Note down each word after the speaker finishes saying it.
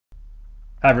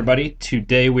Hi everybody,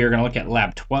 today we are going to look at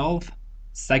Lab 12,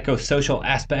 Psychosocial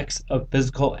Aspects of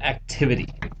Physical Activity.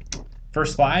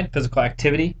 First slide, physical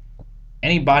activity,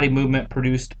 any body movement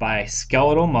produced by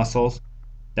skeletal muscles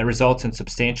that results in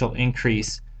substantial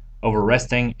increase over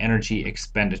resting energy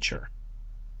expenditure.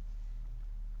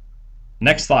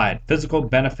 Next slide, physical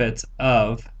benefits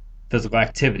of physical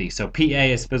activity. So PA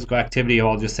is physical activity,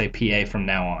 I'll just say PA from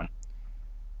now on.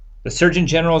 The Surgeon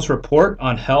General's report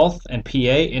on health and PA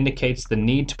indicates the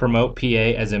need to promote PA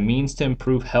as a means to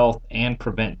improve health and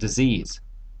prevent disease.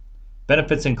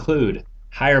 Benefits include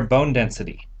higher bone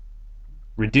density,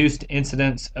 reduced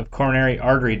incidence of coronary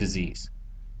artery disease,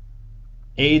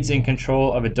 aids in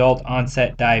control of adult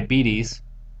onset diabetes,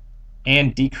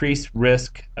 and decreased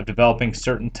risk of developing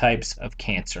certain types of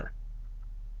cancer.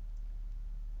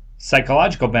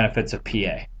 Psychological benefits of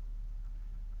PA.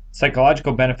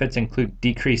 Psychological benefits include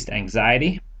decreased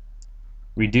anxiety,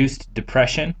 reduced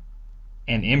depression,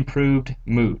 and improved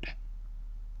mood.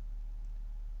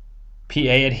 PA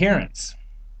adherence.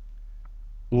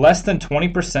 Less than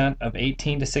 20% of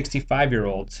 18 to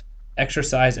 65-year-olds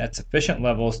exercise at sufficient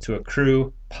levels to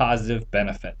accrue positive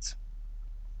benefits.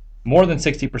 More than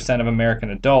 60% of American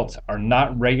adults are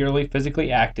not regularly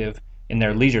physically active in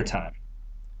their leisure time.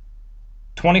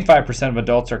 25% of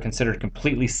adults are considered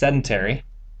completely sedentary.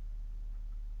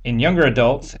 In younger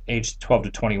adults, aged 12 to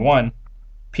 21,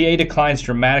 PA declines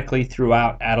dramatically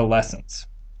throughout adolescence.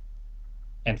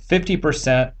 And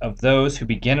 50% of those who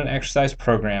begin an exercise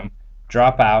program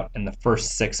drop out in the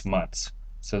first 6 months.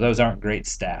 So those aren't great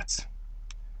stats.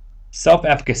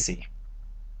 Self-efficacy.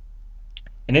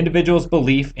 An individual's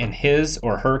belief in his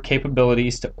or her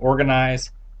capabilities to organize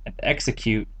and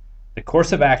execute the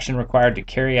course of action required to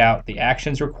carry out the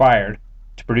actions required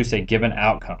to produce a given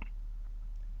outcome.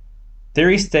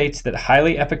 Theory states that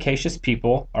highly efficacious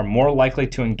people are more likely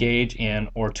to engage in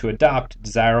or to adopt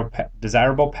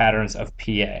desirable patterns of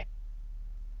PA.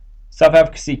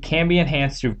 Self-efficacy can be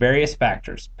enhanced through various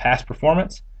factors: past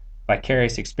performance,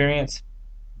 vicarious experience,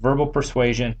 verbal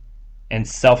persuasion, and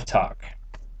self-talk.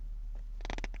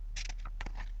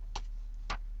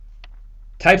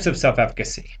 Types of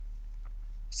self-efficacy.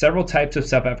 Several types of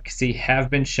self-efficacy have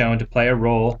been shown to play a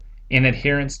role in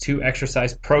adherence to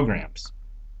exercise programs.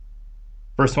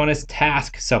 First one is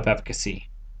task self-efficacy,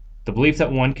 the belief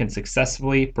that one can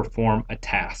successfully perform a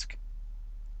task.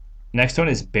 Next one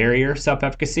is barrier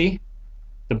self-efficacy,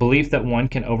 the belief that one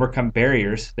can overcome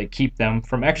barriers that keep them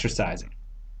from exercising.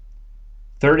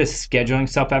 Third is scheduling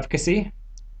self-efficacy,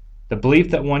 the belief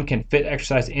that one can fit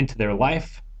exercise into their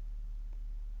life.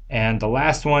 And the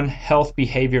last one, health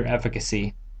behavior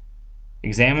efficacy,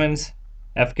 examines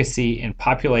efficacy in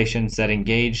populations that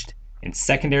engaged in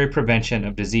secondary prevention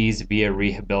of disease via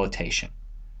rehabilitation.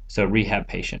 So rehab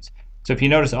patients. So if you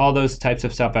notice, all those types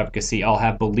of self-efficacy all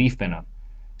have belief in them.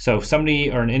 So if somebody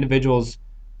or an individual's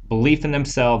belief in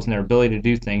themselves and their ability to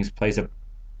do things plays a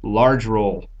large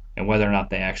role in whether or not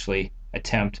they actually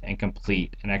attempt and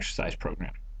complete an exercise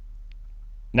program.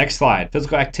 Next slide,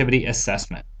 physical activity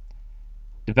assessment.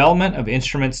 Development of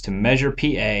instruments to measure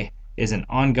PA is an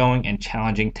ongoing and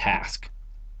challenging task.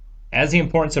 As the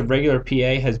importance of regular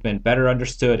PA has been better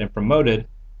understood and promoted,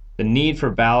 the need for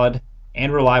valid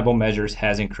and reliable measures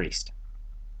has increased.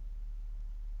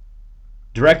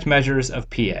 Direct measures of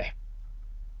PA.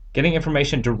 Getting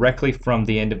information directly from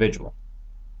the individual.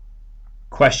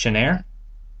 Questionnaire,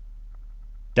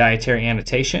 dietary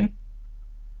annotation,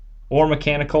 or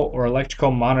mechanical or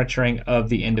electrical monitoring of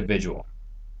the individual.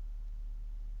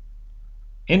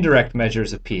 Indirect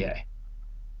measures of PA.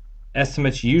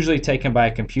 Estimates usually taken by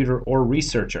a computer or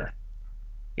researcher.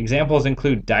 Examples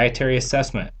include dietary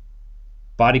assessment,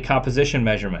 body composition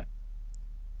measurement,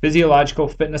 physiological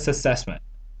fitness assessment,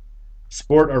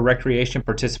 sport or recreation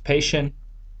participation,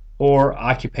 or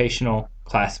occupational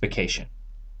classification.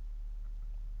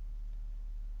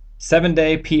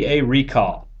 7-day PA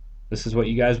recall. This is what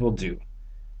you guys will do.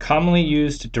 Commonly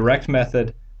used direct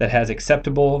method that has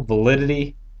acceptable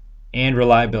validity and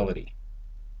reliability.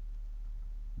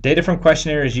 Data from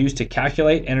questionnaire is used to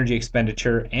calculate energy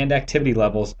expenditure and activity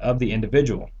levels of the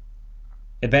individual.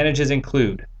 Advantages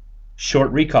include short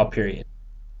recall period,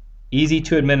 easy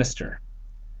to administer,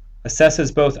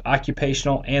 assesses both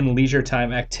occupational and leisure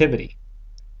time activity,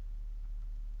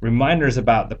 reminders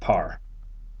about the PAR,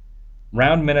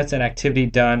 round minutes and activity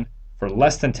done for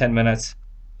less than 10 minutes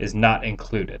is not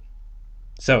included.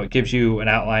 So it gives you an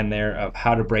outline there of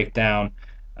how to break down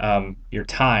your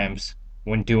times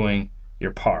when doing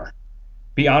your PAR.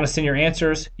 Be honest in your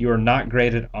answers. You are not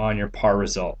graded on your PAR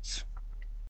results.